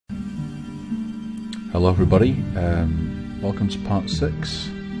Hello everybody, welcome to part 6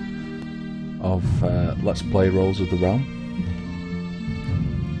 of Let's Play Rolls of the Realm.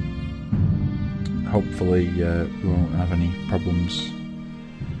 Hopefully we won't have any problems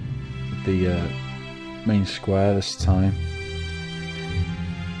with the main square this time.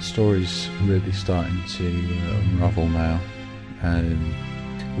 The story's really starting to unravel now, and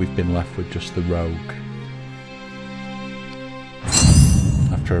we've been left with just the rogue.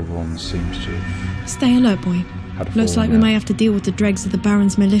 After everyone seems to have... Stay alert, boy. Looks like we may have to deal with the dregs of the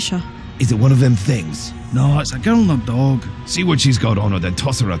Baron's militia. Is it one of them things? No, it's a girl and a dog. See what she's got on her, then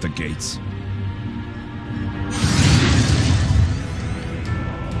toss her out the gates.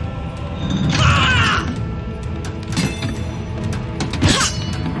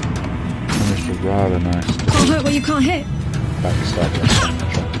 This was rather nice. Can't hurt what you can't hit. Backstab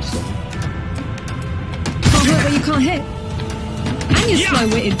Can't hurt what you can't hit. And you're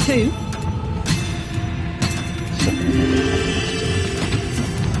slow-witted too.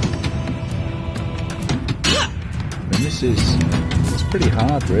 And this is, it's pretty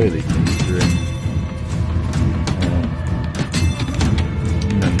hard really, considering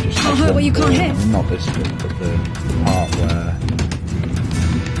you know, just can't hurt what you can't hit. I mean, not this bit, but the part where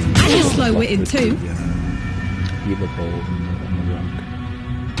and you're slow-witted too. Healer ball and the rogue.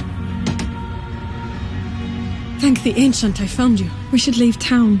 Thank the ancient I found you. We should leave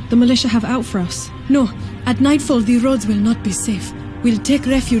town. The militia have out for us. No, at nightfall the roads will not be safe. We'll take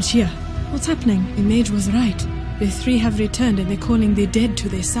refuge here. What's happening? The mage was right. The three have returned and they're calling the dead to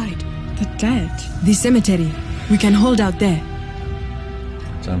their side. The dead? The cemetery. We can hold out there.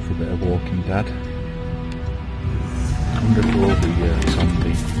 Time for a bit of Walking Dead. I wonder if there will be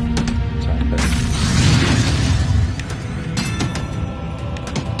zombie type bit.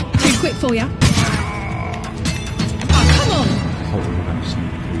 Too quick for ya. Come on! I thought we were going to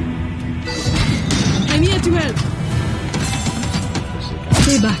sneak through. I'm here to help.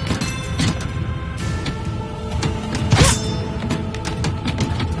 Stay back.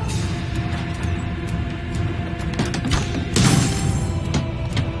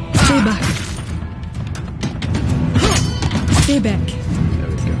 Stay back. Stay back. There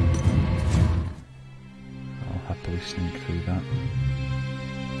we go. I'll happily sneak through that.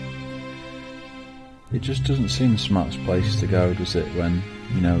 It just doesn't seem the smartest place to go, does it, when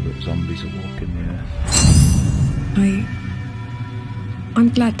you know that zombies are walking the earth? I'm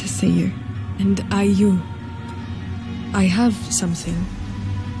glad to see you. And you. I have something.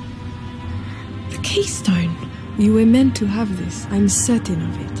 The keystone. You were meant to have this. I'm certain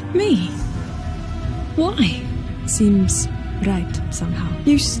of it. Me? Why? Seems right, somehow.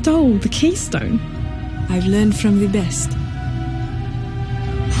 You stole the keystone. I've learned from the best.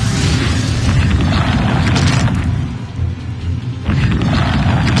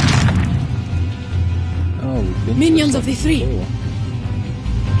 Minions of the three. This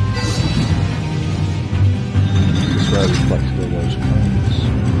is where we collected all those coins.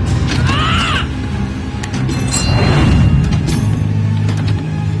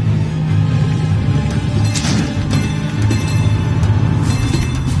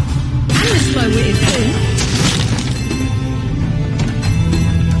 I'm slow-witted too.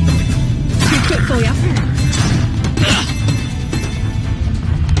 Too quick for ya.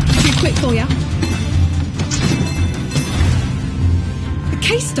 Too quick for ya.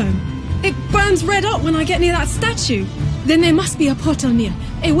 Keystone. It burns red hot when I get near that statue. Then there must be a portal near,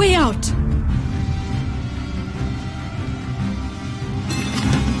 a way out.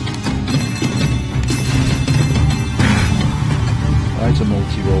 Why is a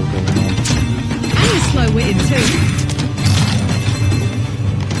multi-roll going on? I'm slow-witted too.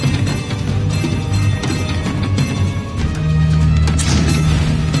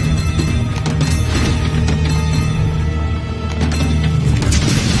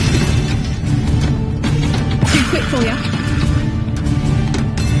 For ya.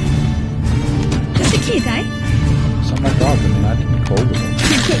 Just a kid, eh? It's not my dog, I mean, I didn't call them.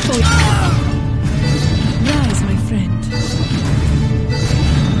 Too quick for ya. Rise, my friend.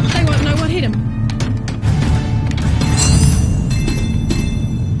 They won't know what hit him.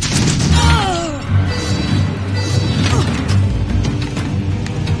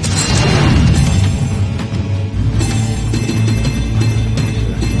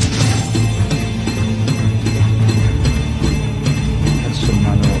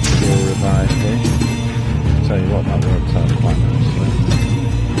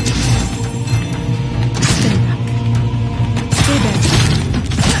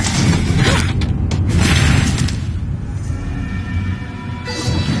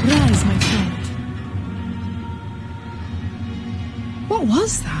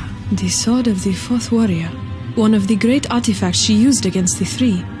 The sword of the fourth warrior. One of the great artifacts she used against the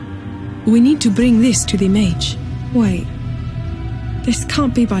three. We need to bring this to the mage. Wait. This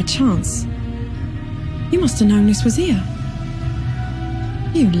can't be by chance. You must have known this was here.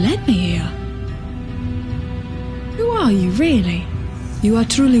 You led me here. Who are you, really? You are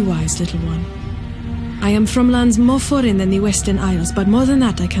truly wise, little one. I am from lands more foreign than the Western Isles, but more than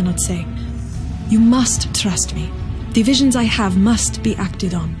that I cannot say. You must trust me. The visions I have must be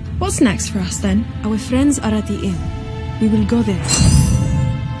acted on. What's next for us, then? Our friends are at the inn. We will go there.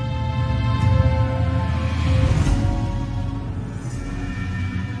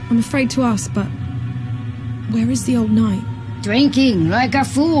 I'm afraid to ask, but where is the old knight? Drinking like a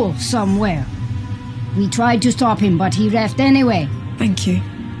fool somewhere. We tried to stop him, but he left anyway. Thank you.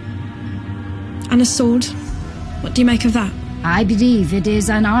 And a sword. What do you make of that? I believe it is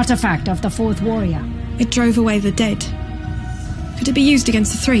an artifact of the fourth warrior. It drove away the dead. Could it be used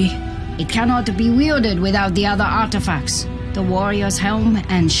against the three? It cannot be wielded without the other artifacts. The warrior's helm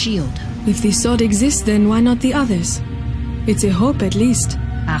and shield. If the sword exists, then why not the others? It's a hope, at least.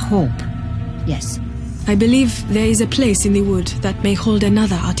 A hope. Yes. I believe there is a place in the wood that may hold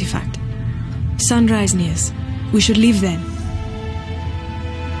another artifact. Sunrise nears. We should leave then.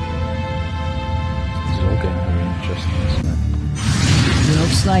 This is all getting very interesting, isn't it?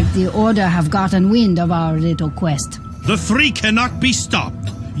 Looks like the Order have gotten wind of our little quest. The three cannot be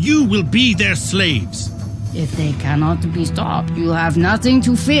stopped. You will be their slaves. If they cannot be stopped, you have nothing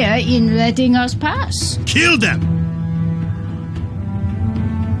to fear in letting us pass. Kill them!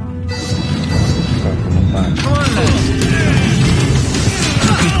 Start coming back. Come on, lads.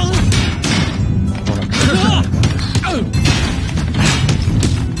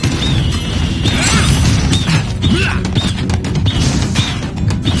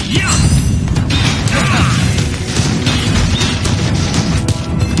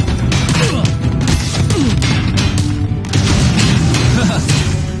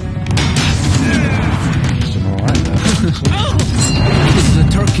 This is a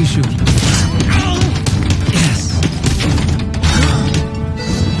turkey shoot. Yes.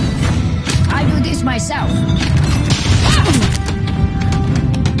 I do this myself.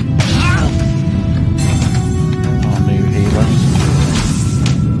 Our new healer.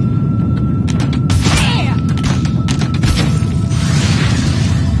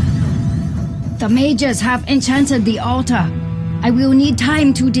 The mages have enchanted the altar. I will need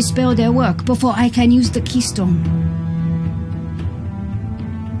time to dispel their work before I can use the keystone.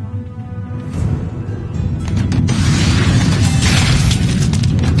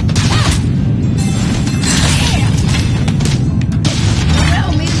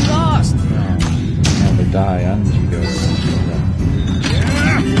 Realm is lost. Now they die and you go.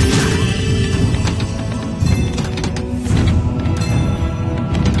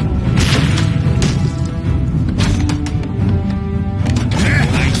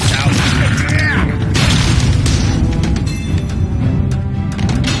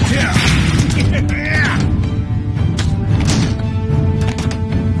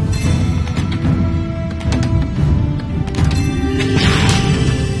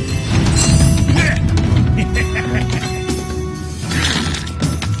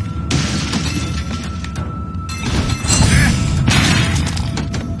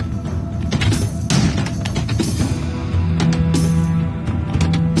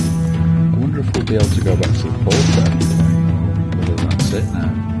 Be able to go back to the port at any point, whether that's it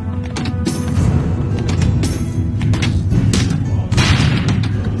now.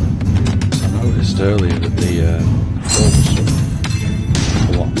 I noticed earlier that the door was sort of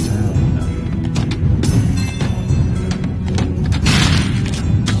blocked out, you know.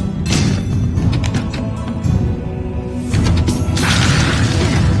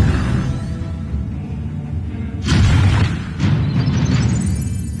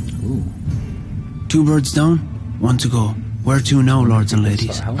 Two birds down, one to go. Where to now, lords and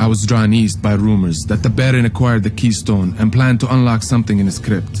ladies? I was drawn east by rumors that the Baron acquired the keystone and planned to unlock something in his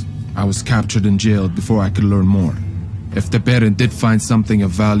crypt. I was captured and jailed before I could learn more. If the Baron did find something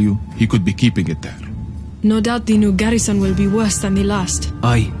of value, he could be keeping it there. No doubt the new garrison will be worse than the last.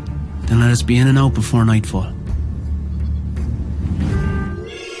 Aye. Then let us be in and out before nightfall. Oh,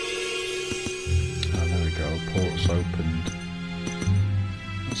 there we go, port's opened.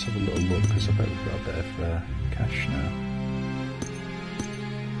 Let's have a little look, because I bet we've got a bit of cash now.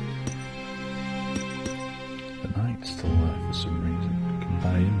 The knight's still there for some reason. I can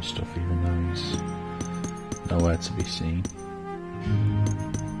buy him stuff even though he's nowhere to be seen.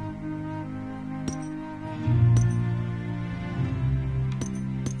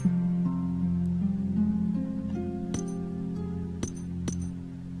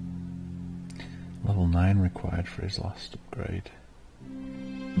 Level 9 required for his last upgrade.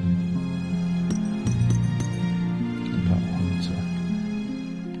 Got Hunter.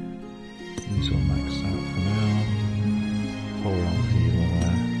 These all maxed out for now. Poor old healer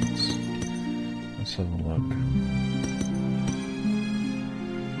there. Let's have a look.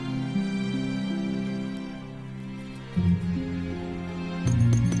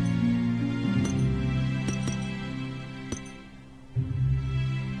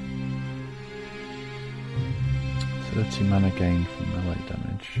 Mana gained from melee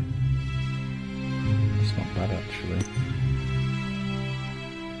damage. It's not bad actually.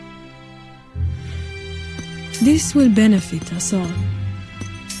 This will benefit us all.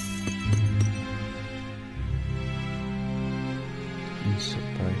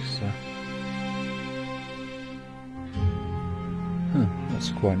 Insect bracer. Huh,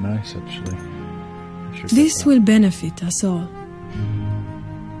 that's quite nice actually. This will benefit us all.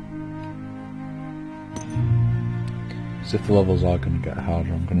 If the levels are going to get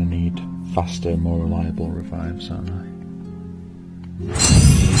harder, I'm going to need faster, more reliable revives, aren't I?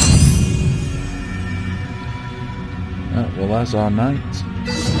 Oh, well, there's our knight.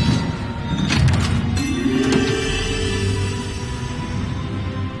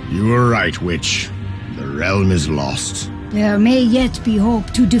 You were right, witch. The realm is lost. There may yet be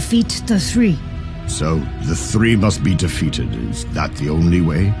hope to defeat the three. So, the three must be defeated. Is that the only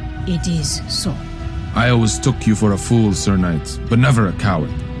way? It is so. I always took you for a fool, Sir Knight, but never a coward.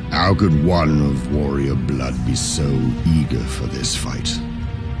 How could one of warrior blood be so eager for this fight?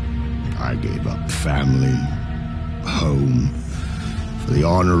 I gave up family, home, for the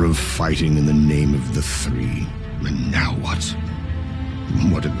honor of fighting in the name of the three. And now what?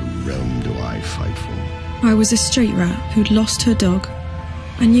 What in the realm do I fight for? I was a street rat who'd lost her dog,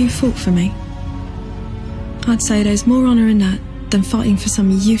 and you fought for me. I'd say there's more honor in that than fighting for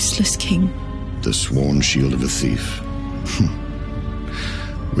some useless king. The sworn shield of a thief.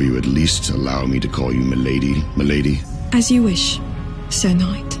 Will you at least allow me to call you milady, milady? As you wish, Sir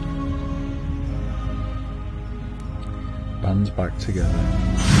Knight. Bands back together.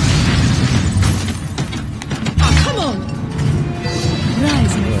 Oh, come on!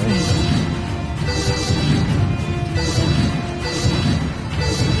 Rise, my friend.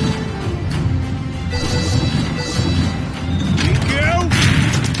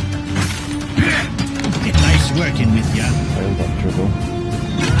 Working with ya. Failed that dribble.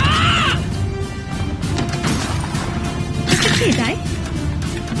 Just a kid, eh?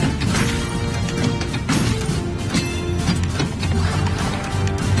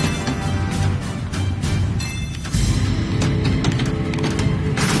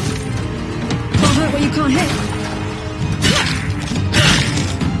 Can't hurt what you can't hit.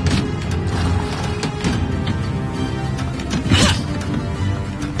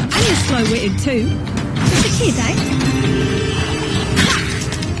 And you're slow-witted too. Just a kid, eh?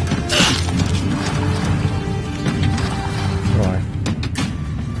 Right.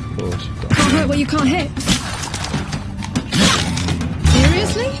 Of course you've got Can't hurt what you can't hit.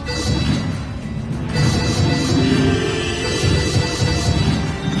 Seriously?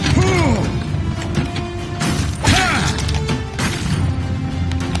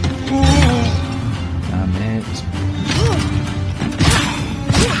 Damn it.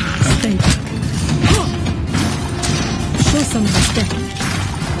 Stay back. Show some respect.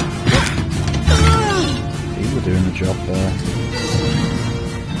 You were doing the job there.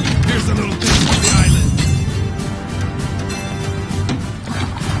 Here's a little taste of the island.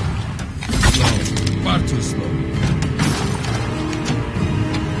 Slow. Far too slow.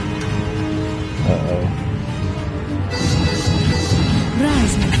 Uh-oh.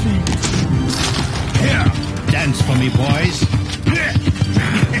 Rise, my friend. Here, dance for me, boys.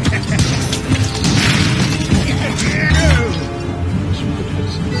 Some good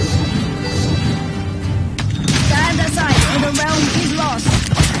hits. Stand aside, or the realm is lost.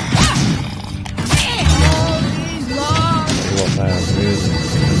 All is lost. What they are really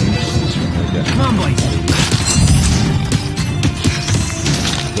nuisance when they get Come on, boys.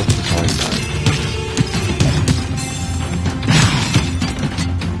 look to fight back.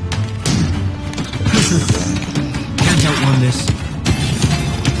 Can't outrun this.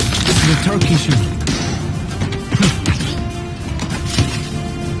 This is a Turkish one.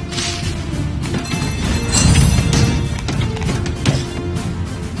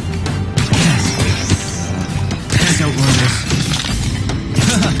 Can't outrun this.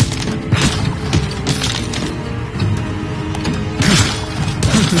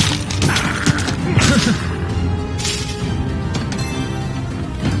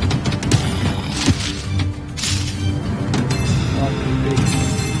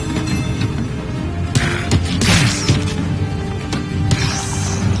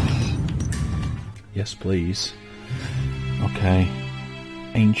 Yes, please. Okay.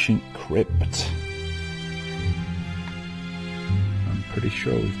 Ancient crypt. I'm pretty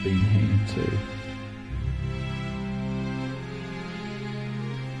sure we've been here too.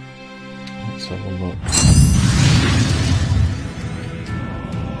 Let's have a look.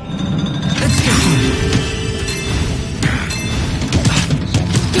 Let's get you.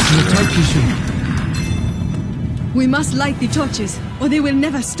 This is a turkey shoot. We must light the torches, or they will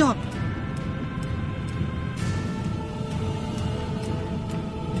never stop.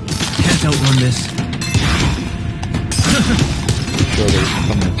 Can't outrun this. Sure, there's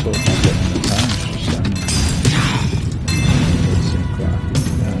coming a torch I'm getting in the town. Just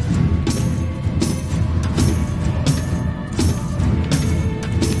standing there.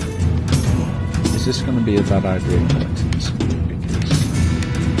 Is this going to be a bad idea collecting this?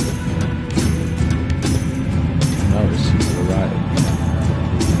 No, it's to the right.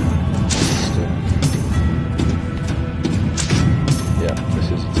 Yeah, this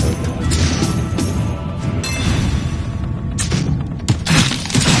is a terrible idea.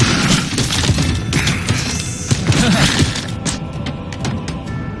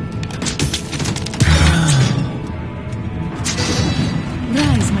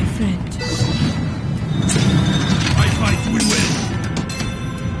 Rise, my friend. I fight, we win.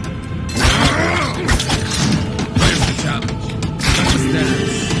 Where's the challenge? Let's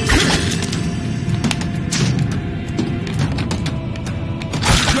dance.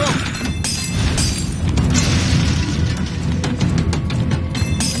 Go!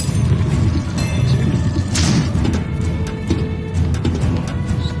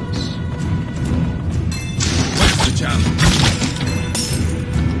 Where's the challenge?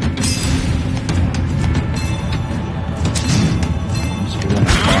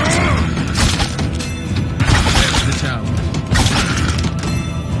 There's the challenge.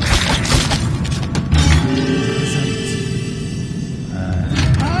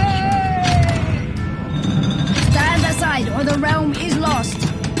 Stand aside, or the realm is lost.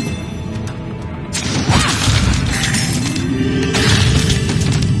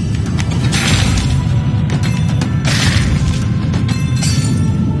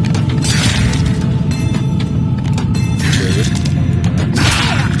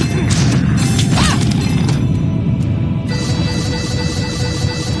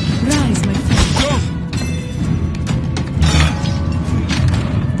 Rise, my friend. Go!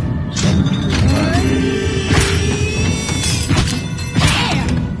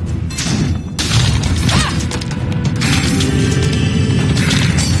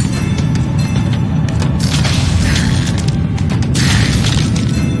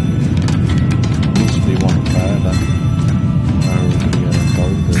 Must be one there then. Where we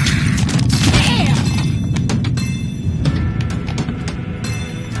borrowed this.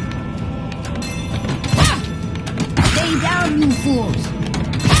 Stay down, you fools!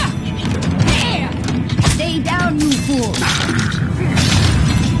 Stay down, you fools!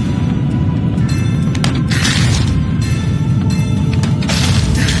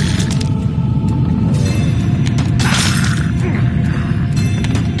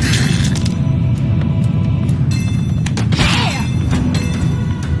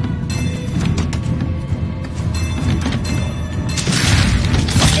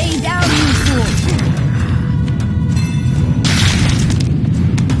 Stay down, you fools!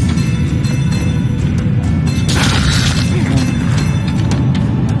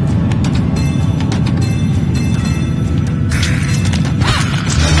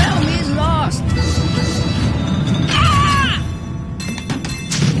 The realm is lost!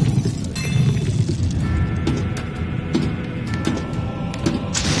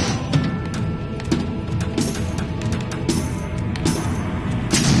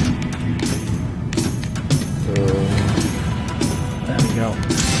 There we go.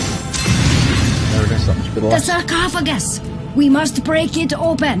 There it is, that must be the The last. sarcophagus! We must break it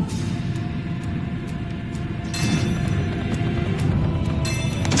open!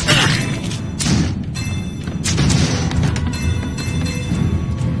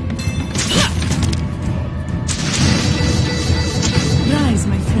 Rise,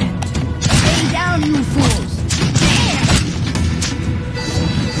 my friend. Stay down, you fools!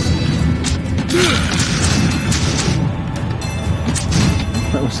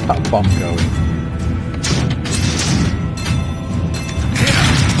 Where was that bomb going?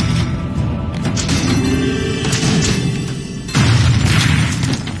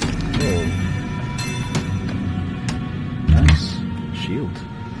 Oh. Nice shield.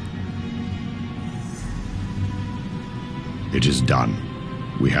 It is done.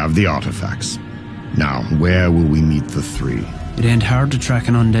 We have the artifacts. Now, where will we meet the three? It ain't hard to track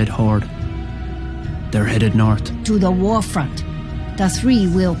an undead horde. They're headed north. To the war front. The three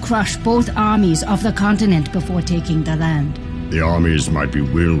will crush both armies of the continent before taking the land. The armies might be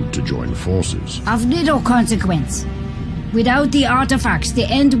willed to join forces. Of little consequence. Without the artifacts, the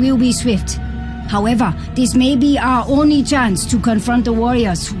end will be swift. However, this may be our only chance to confront the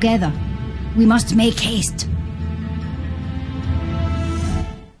warriors together. We must make haste.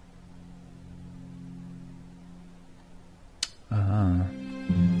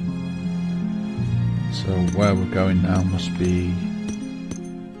 So where we're going now must be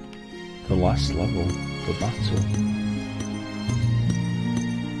the last level of the battle.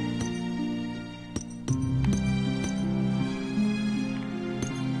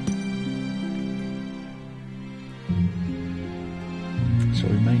 So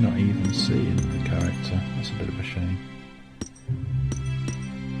we may not even see the character. That's a bit of a shame.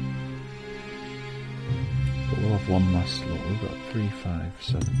 But we'll have one last look. We've got 3, 5,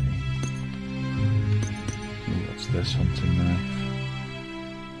 70. Ooh, what's this? Hunting knife.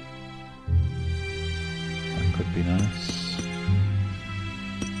 That could be nice.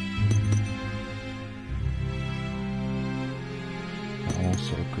 That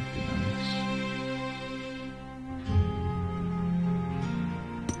also could be nice.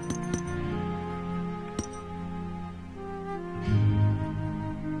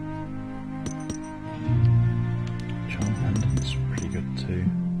 Charm pendant's pretty good too.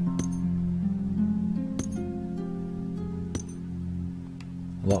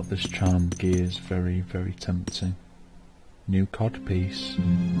 A lot of this charm gear is very, very tempting. New cod piece.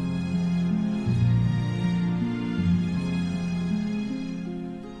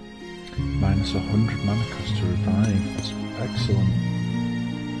 Minus 100 mana cost to revive. That's excellent.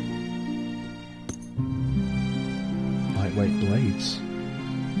 Lightweight blades.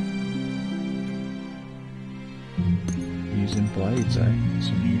 Using blades, eh? It's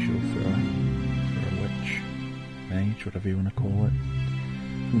unusual for a witch, mage, whatever you want to call it.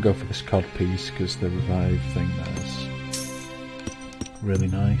 I'm going to go for this cod piece because the revive thing there's really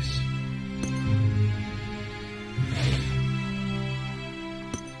nice.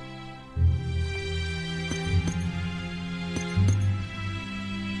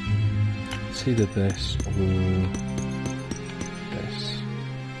 It's either this or this.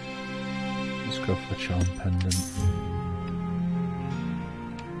 Let's go for the charm pendant.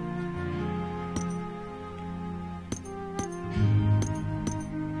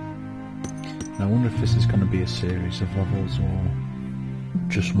 I wonder if this is going to be a series of levels or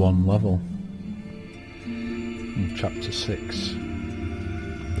just one level. In chapter 6,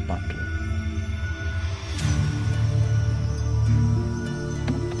 the battle.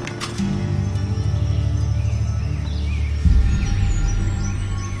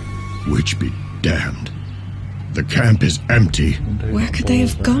 Witch be damned. The camp is empty. Where could they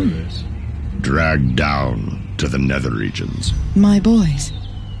have gone? Dragged down to the nether regions. My boys.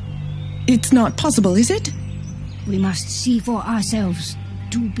 It's not possible, is it? We must see for ourselves,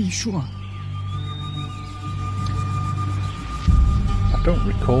 to be sure. I don't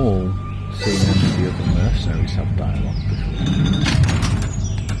recall seeing any of the other mercenaries have dialogue before.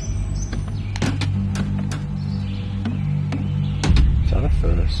 Is that a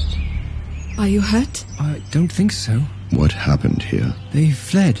first? Are you hurt? I don't think so. What happened here? They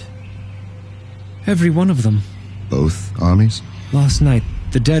fled. Every one of them. Both armies? Last night,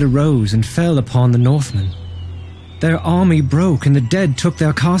 the dead arose and fell upon the Northmen. Their army broke and the dead took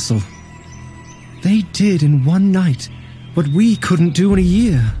their castle. They did in one night what we couldn't do in a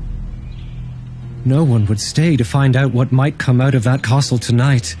year. No one would stay to find out what might come out of that castle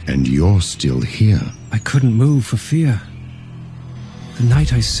tonight. And you're still here. I couldn't move for fear. The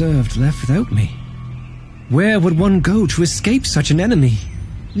knight I served left without me. Where would one go to escape such an enemy?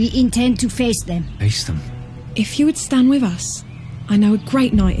 We intend to face them. Face them? If you would stand with us, I know a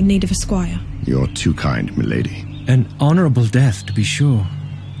great knight in need of a squire. You're too kind, milady. An honorable death, to be sure.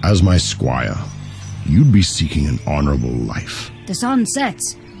 As my squire, you'd be seeking an honorable life. The sun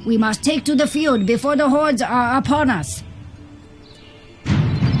sets. We must take to the field before the hordes are upon us.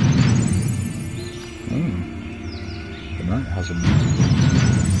 The knight has a multiple.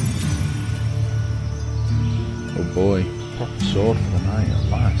 Oh boy, proper sword for the knight at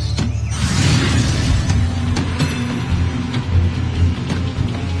last.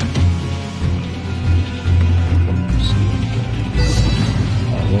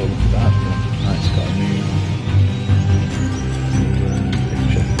 Oh, look at that. The knight's got a new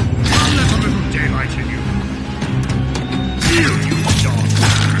picture. Let a little daylight in you. Here, you dog.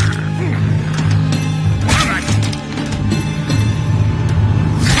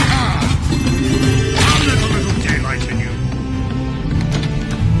 Let a little daylight in you.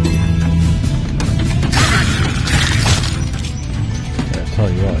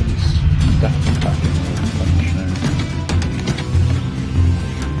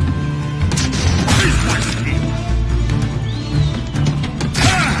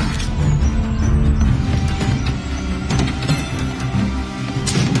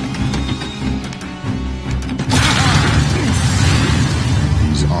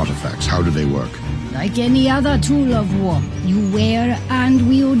 artifacts? How do they work? Like any other tool of war, you wear and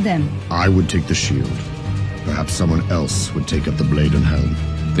wield them. I would take the shield. Perhaps someone else would take up the blade and helm.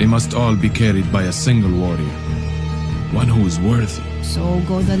 They must all be carried by a single warrior. One who is worthy. So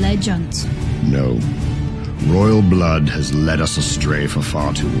go the legends. No. Royal blood has led us astray for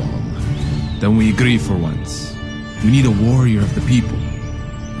far too long. Then we agree for once. We need a warrior of the people.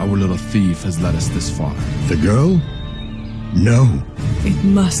 Our little thief has led us this far. The girl? No. It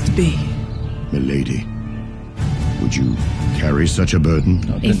must be. Milady, would you carry such a burden?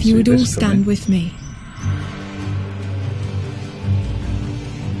 If you would all stand with me.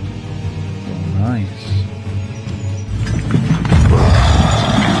 Oh, nice.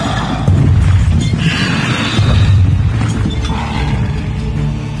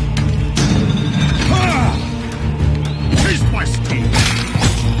 Taste my steel!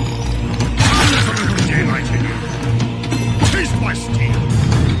 There's a little daylight in you. Taste my steel!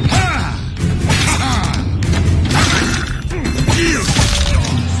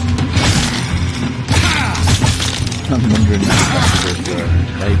 I'm wondering if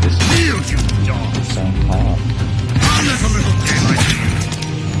Vegas sound hard. There's a little daylight in you.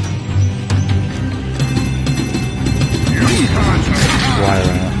 You can't Fly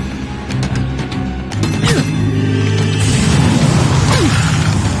around.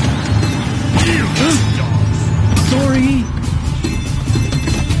 Sorry.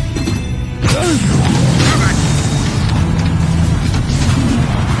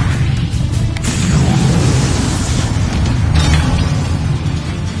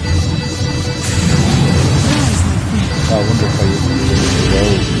 I wonder if I use the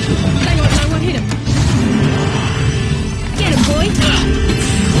rolls. Hang on, no one hit him. Get him, boy.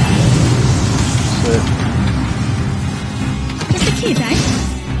 Just a kid, eh?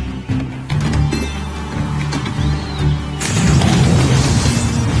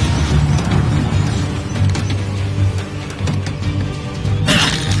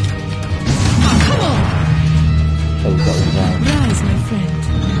 Oh, come on. Oh, that was down. Rise, my friend.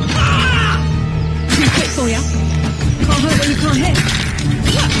 Too quick for ya. Can't hurt what you can't hit.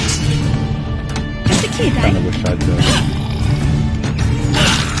 Just a kid, Kind of eh? wish I'd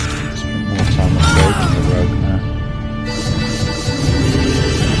spent more time upgrading the rogue now.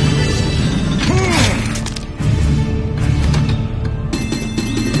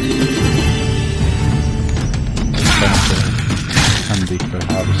 Handy for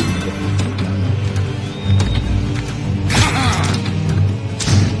harvesting the damage.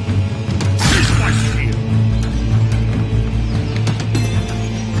 Taste my steel!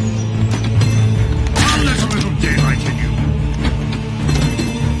 There's a little daylight in you.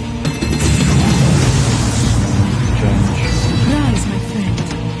 Rise, my friend.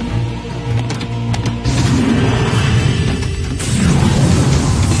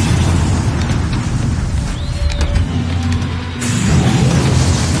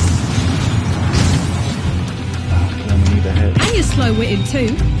 I only need a hit. And you're slow-witted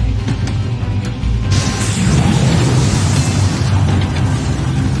too.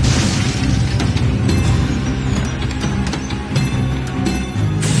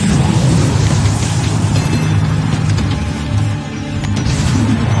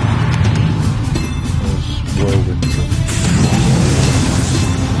 Those whirlwinds.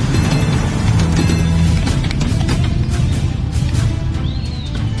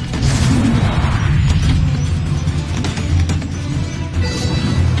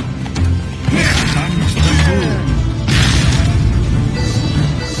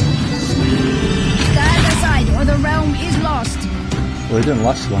 Stand aside, or the realm is lost. Well, it didn't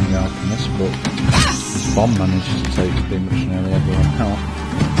last long, the Alchemist, but his bomb managed to take pretty much nearly everyone out.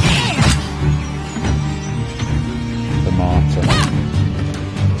 The Martyr.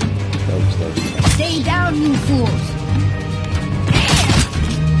 Those. Stay down, you fools.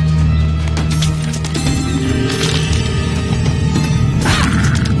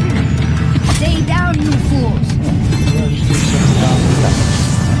 Stay down, you fools. Yeah, just do something down with that.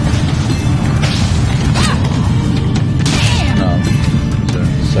 No,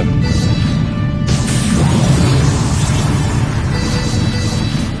 it's 7.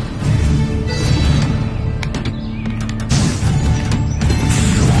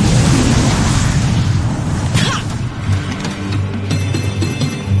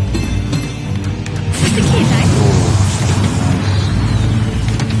 Just a kid, eh?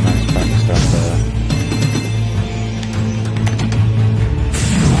 Nice backstab there.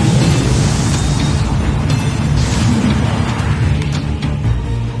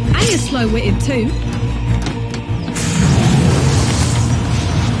 And you're slow-witted too.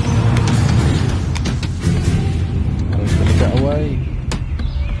 I was going to get away.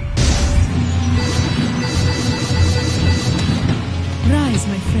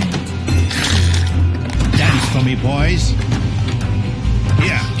 boys.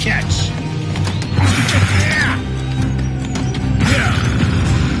 Here, catch.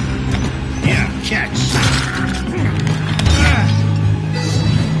 Here, catch.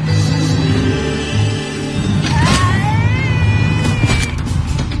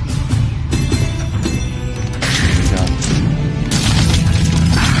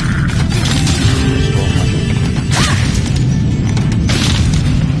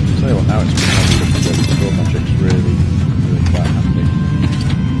 Tell you what, now it's become the store magic's really quite handy.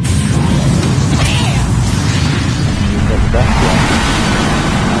 You've got the death one.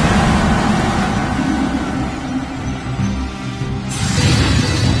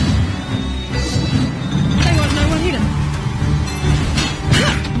 Hang on, no one hit him.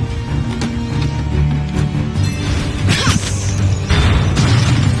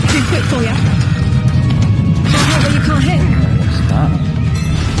 Too quick for ya. Can't hit where you can't hit. What's that?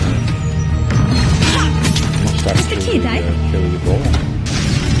 Must Just a actually kid, eh? kill your ball.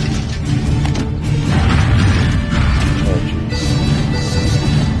 Oh jeez.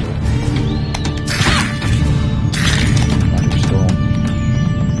 Magic storm.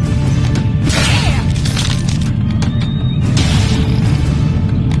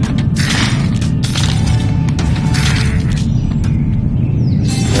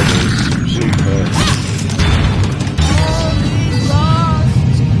 This level is superb.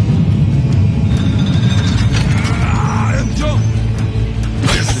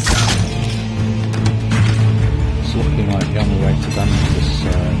 It's looking like the only way to damage this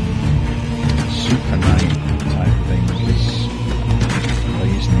super knight type thing is by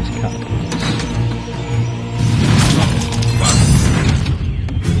using these catapults.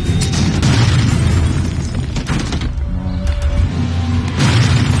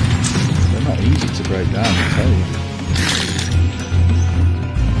 They're not easy to break down, I tell you.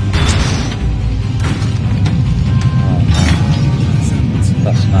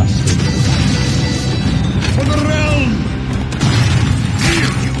 That's nasty. For the realm!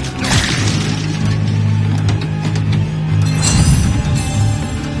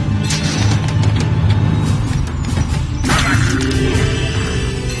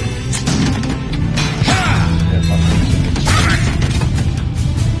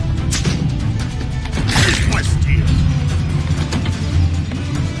 Here's my steel.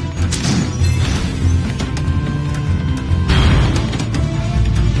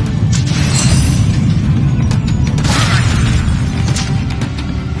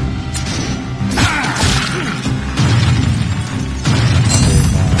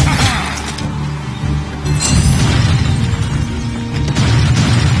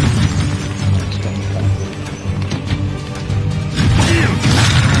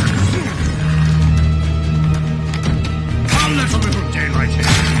 I'll let a little daylight in.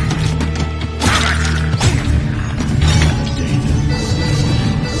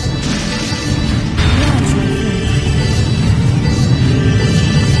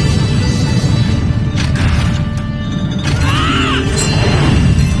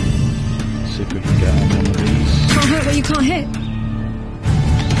 See if we can get on one of these. Can't hurt where you can't hit.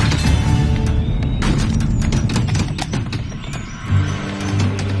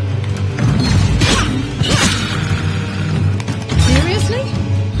 Seriously?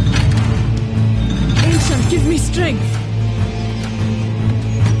 Ancient, give me strength.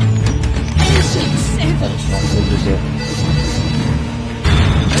 Ancient, save us. That's not good, is it?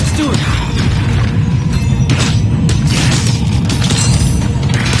 Let's do it.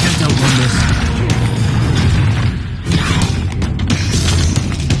 Can't outrun this. Yes.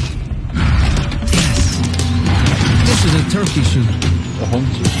 This is a turkey shoot. The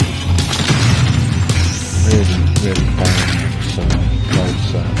hunters really fine.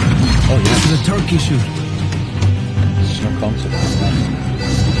 Oh This yes, is a turkey shoot. snuck onto that.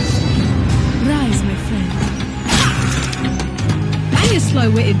 Rise, my friend. And you're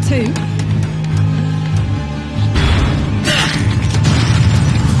slow-witted too.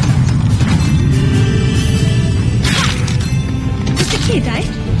 Just a kid, eh?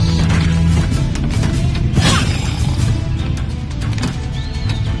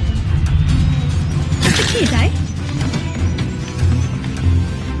 Just a kid, eh?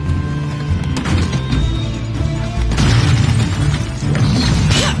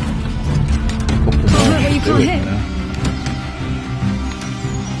 Where you can't hit.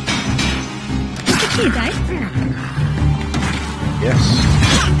 Just a kid, eh? Yes.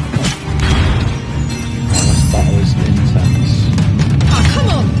 Oh, this battle is intense. Oh, come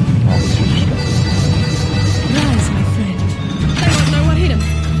on! Oh, this is just Rise, my friend. Hang on, no one hit him.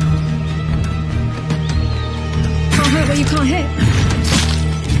 Can't hurt where you can't hit.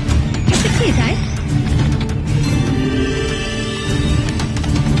 Just a kid, eh?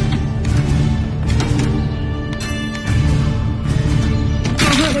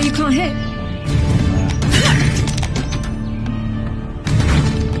 where you can't hit.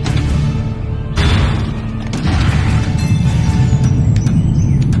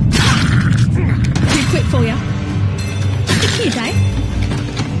 Too quick for ya. The kid, eh?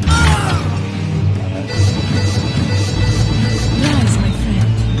 Rise, my friend.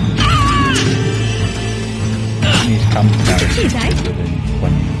 He's come down The kid, eh? within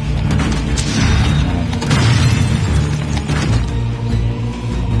 20.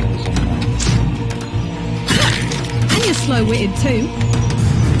 And you're slow-witted too.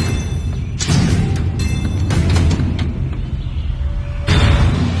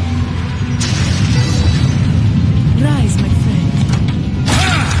 Rise, my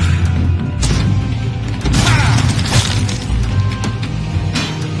friend.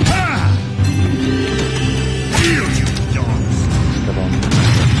 Got on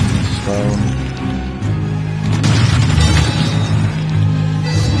stone.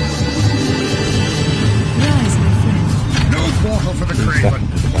 Rise, my friend. No quarter for the He's craven.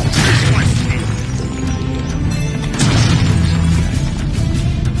 definitely back.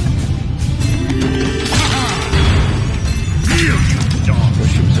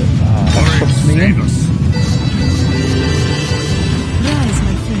 Push him to that sucks me in. Rise,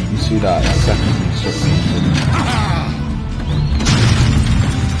 my friend. You see that? That definitely sucks me in.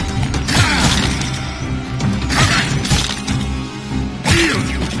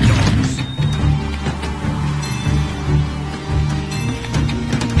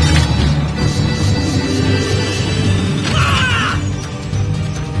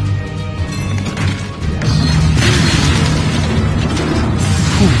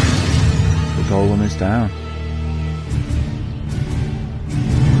 The golem is down.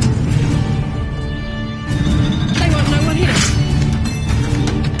 They won't know what hit him.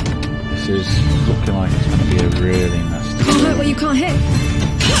 This is looking like it's going to be a really nasty Can't hurt where you can't hit.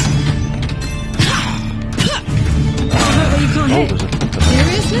 Can't hurt where you can't Oh, hit. there's a foot of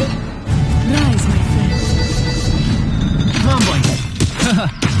Seriously? Rise, my friend. Come on, boy.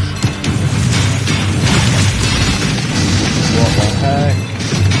 What the heck?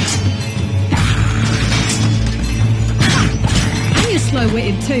 And you're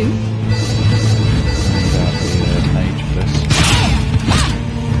slow-witted too. That'd be a mage for this.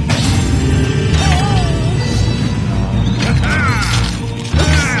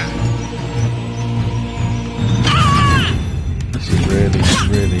 This is really,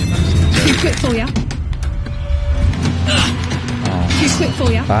 really amazing. Too quick for ya. Too quick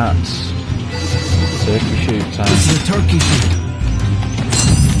for ya. Bats. Turkey shoot time. This is a turkey shoot.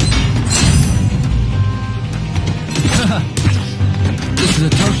 This is a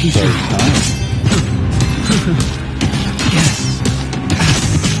turkey So shoot. time. Yes.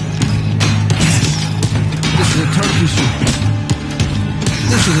 This is a turkey shoot.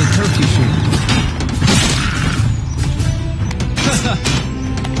 This is a turkey shoot.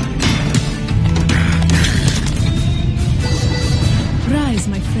 Rise,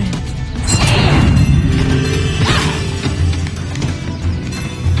 my friend.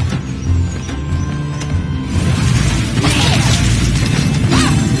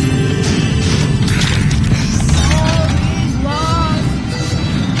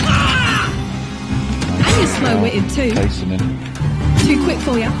 And you're slow-witted too. Facing him. Too quick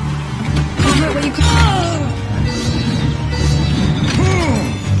for ya. Can't hurt where you can't.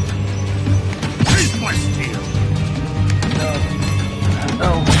 Taste my steel.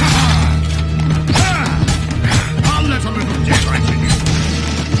 No. I'll let a little daylight in you.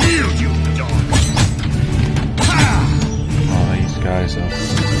 Yield, you dog. Oh, these guys are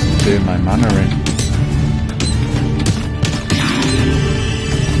doing my mana in.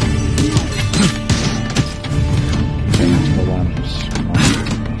 Change the lamps. Come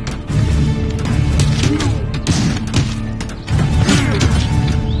on.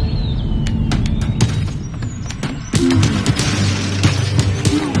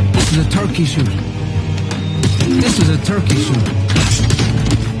 This is a turkey shoot. This is a turkey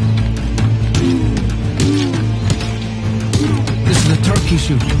shoot. This is a turkey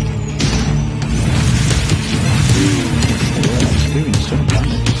shoot. It's doing some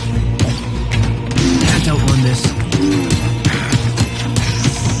damage. Can't outrun this.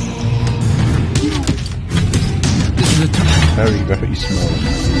 This is a turkey. Very, very small.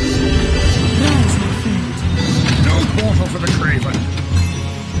 Rise, my friend. No quarter for the craven.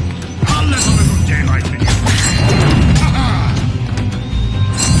 I'll let a little daylight in you.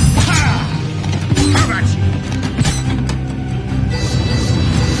 Have at you.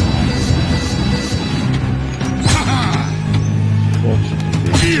 Fortunately,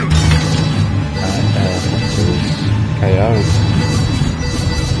 this hunter is KO'd.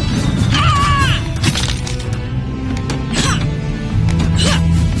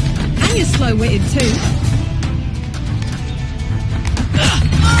 waited too.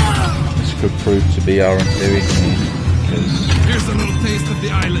 This could prove to be our undoing, because Here's a little taste of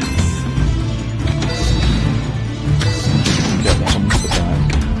the islands. get the hunter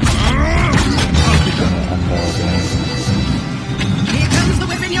back. It's gonna end our game. Here comes the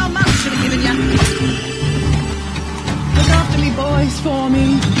whipping your mouth should have given you. Look after me, boys, for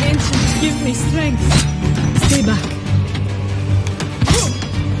me. Ancient, give me strength. Stay back.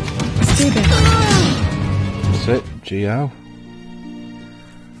 Stay back. That's it, Gio.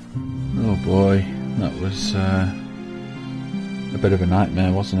 Oh boy, that was a bit of a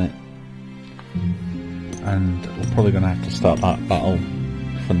nightmare, wasn't it? And we're probably going to have to start that battle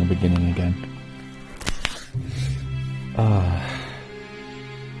from the beginning again.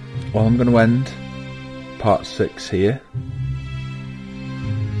 Well, I'm going to end part 6 here.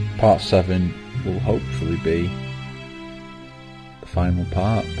 Part 7 will hopefully be the final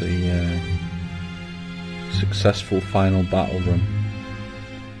part, the successful final battle run.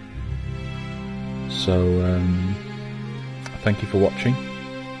 So, thank you for watching.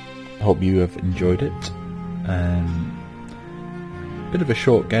 I hope you have enjoyed it. Bit of a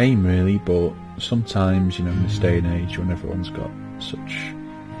short game really, but sometimes, you know, in this day and age when everyone's got such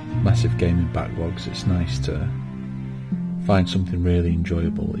massive gaming backlogs, it's nice to find something really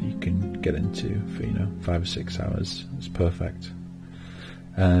enjoyable that you can get into for, you know, 5 or 6 hours. It's perfect.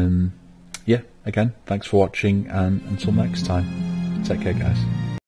 Yeah, again, thanks for watching, and until next time, take care guys.